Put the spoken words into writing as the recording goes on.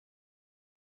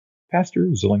Pastor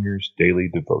Zillinger's Daily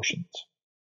Devotions.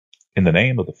 In the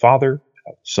name of the Father,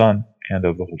 of the Son, and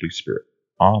of the Holy Spirit.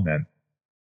 Amen.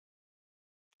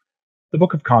 The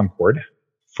Book of Concord,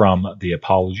 from the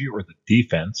Apology or the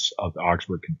Defense of the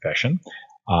Augsburg Confession,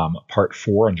 Part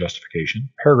 4 on Justification,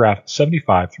 paragraph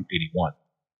 75 through 81.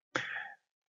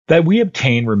 That we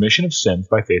obtain remission of sins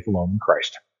by faith alone in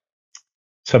Christ.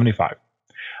 75.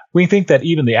 We think that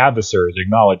even the adversaries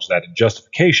acknowledge that in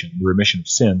justification, the remission of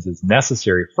sins is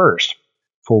necessary first,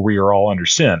 for we are all under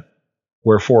sin.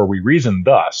 Wherefore we reason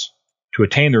thus: to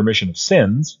attain the remission of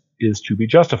sins is to be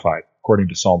justified, according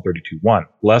to Psalm 32:1.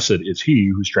 Blessed is he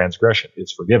whose transgression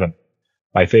is forgiven.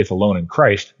 By faith alone in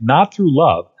Christ, not through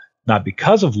love, not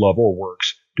because of love or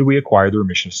works, do we acquire the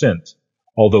remission of sins,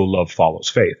 although love follows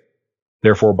faith.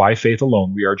 Therefore, by faith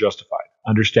alone we are justified,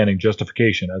 understanding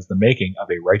justification as the making of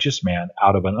a righteous man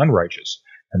out of an unrighteous,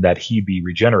 and that he be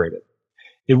regenerated.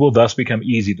 It will thus become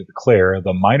easy to declare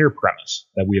the minor premise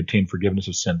that we obtain forgiveness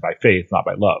of sin by faith, not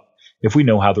by love, if we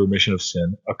know how the remission of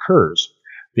sin occurs.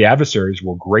 The adversaries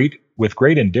will with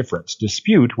great indifference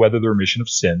dispute whether the remission of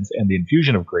sins and the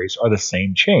infusion of grace are the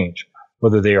same change,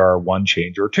 whether they are one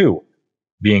change or two.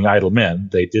 Being idle men,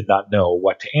 they did not know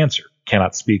what to answer,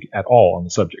 cannot speak at all on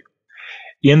the subject.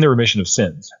 In the remission of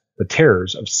sins, the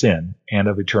terrors of sin and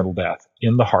of eternal death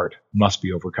in the heart must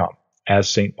be overcome, as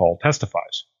St. Paul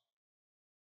testifies.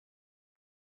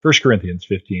 1 Corinthians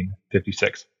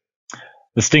 15:56.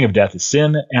 The sting of death is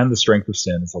sin, and the strength of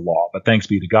sin is the law. But thanks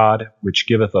be to God, which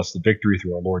giveth us the victory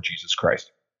through our Lord Jesus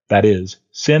Christ. That is,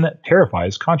 sin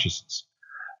terrifies consciences.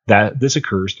 That this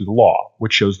occurs through the law,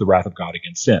 which shows the wrath of God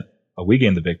against sin. But we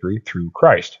gain the victory through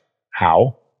Christ.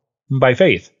 How? By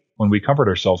faith, when we comfort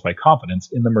ourselves by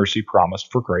confidence in the mercy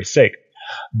promised for Christ's sake.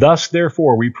 Thus,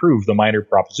 therefore, we prove the minor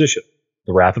proposition.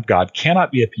 The wrath of God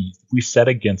cannot be appeased if we set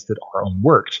against it our own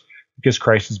works, because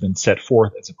Christ has been set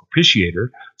forth as a propitiator,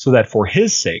 so that for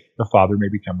his sake the Father may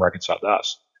become reconciled to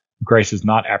us. Christ is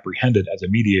not apprehended as a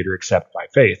mediator except by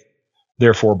faith.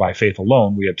 Therefore, by faith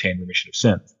alone we obtain remission of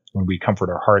sins, when we comfort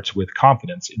our hearts with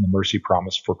confidence in the mercy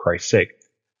promised for Christ's sake.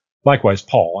 Likewise,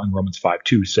 Paul in Romans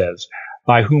 5:2 says,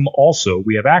 by whom also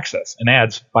we have access, and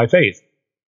adds, by faith.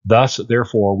 Thus,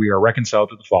 therefore, we are reconciled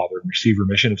to the Father and receive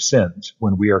remission of sins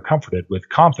when we are comforted with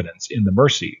confidence in the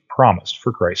mercy promised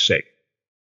for Christ's sake.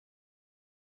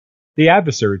 The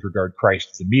adversaries regard Christ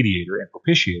as a mediator and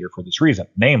propitiator for this reason,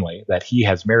 namely, that he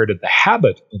has merited the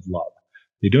habit of love.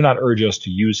 They do not urge us to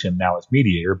use him now as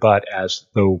mediator, but as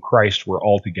though Christ were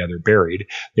altogether buried,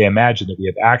 they imagine that we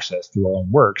have access through our own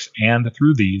works, and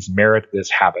through these merit this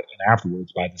habit, and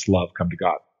afterwards by this love come to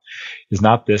God. Is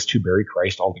not this to bury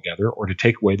Christ altogether, or to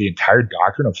take away the entire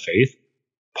doctrine of faith?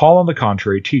 Paul, on the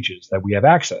contrary, teaches that we have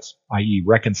access, i.e.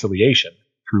 reconciliation,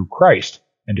 through Christ,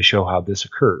 and to show how this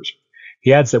occurs.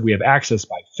 He adds that we have access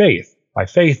by faith. By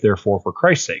faith, therefore, for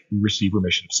Christ's sake, we receive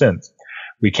remission of sins.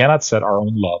 We cannot set our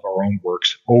own love, our own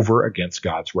works, over against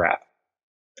God's wrath.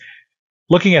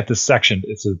 Looking at this section,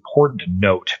 it's important to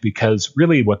note, because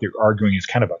really what they're arguing is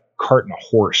kind of a cart and a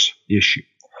horse issue.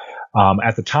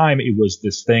 At the time, it was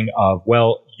this thing of,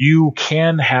 well, you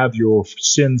can have your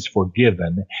sins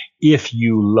forgiven if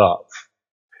you love.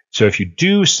 So if you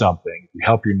do something, if you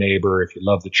help your neighbor, if you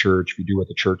love the church, if you do what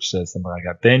the church says, something like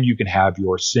that, then you can have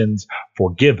your sins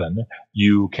forgiven.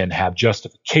 You can have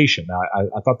justification. Now,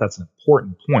 I thought that's an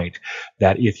important point,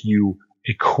 that if you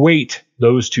equate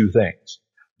those two things,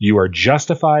 you are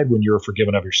justified when you are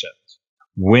forgiven of your sins.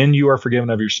 When you are forgiven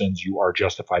of your sins, you are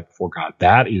justified before God.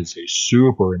 That is a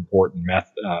super important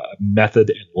method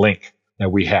and link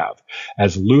that we have.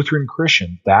 As Lutheran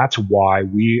Christians, that's why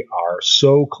we are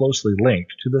so closely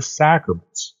linked to the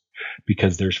sacraments,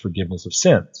 because there's forgiveness of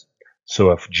sins.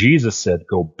 So if Jesus said,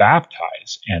 go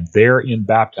baptize, and therein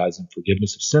baptizing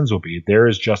forgiveness of sins will be, there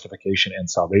is justification and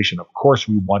salvation. Of course,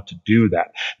 we want to do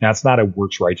that. Now, it's not a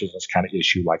works righteousness kind of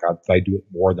issue, like if I do it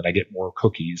more, then I get more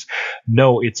cookies.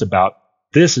 No, it's about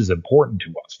this is important to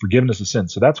us, forgiveness of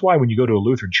sins. So that's why when you go to a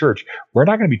Lutheran church, we're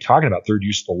not going to be talking about third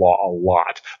use of the law a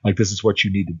lot. Like, this is what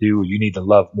you need to do. You need to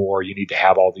love more. You need to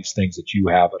have all these things that you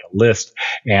have on a list,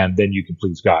 and then you can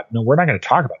please God. No, we're not going to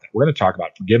talk about that. We're going to talk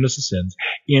about forgiveness of sins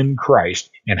in Christ,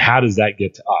 and how does that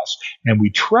get to us? And we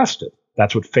trust it.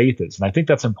 That's what faith is. And I think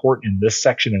that's important in this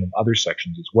section and in other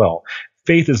sections as well.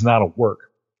 Faith is not a work.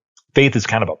 Faith is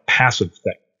kind of a passive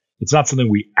thing. It's not something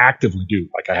we actively do,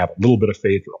 like I have a little bit of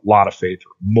faith or a lot of faith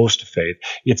or most of faith.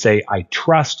 It's I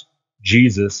trust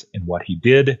Jesus in what he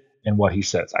did and what he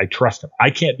says. I trust him.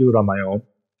 I can't do it on my own.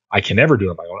 I can never do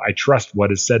it on my own. I trust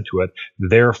what is said to it.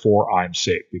 Therefore, I'm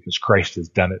saved because Christ has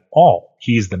done it all.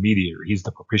 He's the mediator. He's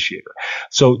the propitiator.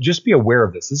 So just be aware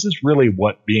of this. This is really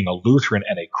what being a Lutheran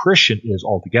and a Christian is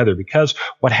altogether, because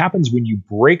what happens when you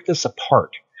break this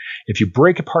apart, if you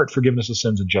break apart forgiveness of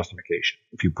sins and justification,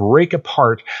 if you break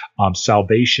apart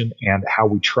salvation and how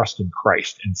we trust in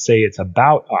Christ and say it's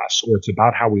about us, or it's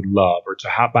about how we love, or it's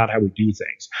about how we do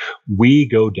things, we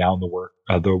go down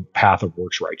the path of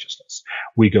works righteousness.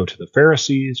 We go to the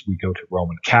Pharisees, we go to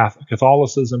Roman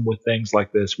Catholicism with things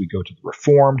like this, we go to the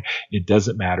Reformed. It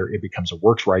doesn't matter. It becomes a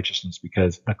works righteousness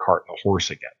because the cart and the horse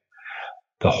again.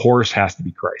 The horse has to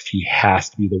be Christ. He has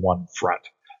to be the one in front.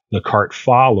 The cart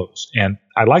follows. And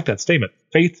I like that statement.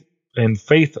 Faith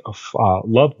of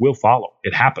love will follow.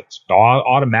 It happens. It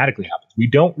automatically happens. We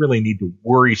don't really need to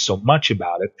worry so much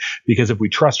about it, because if we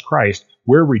trust Christ,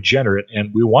 we're regenerate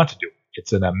and we want to do it.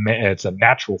 It's a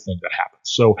natural thing that happens.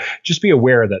 So just be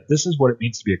aware that this is what it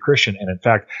means to be a Christian, and in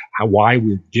fact, why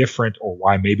we're different, or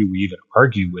why maybe we even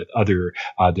argue with other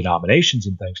denominations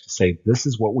and things to say this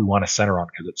is what we want to center on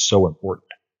because it's so important.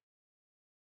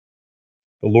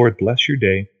 The Lord bless your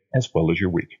day as well as your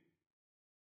week.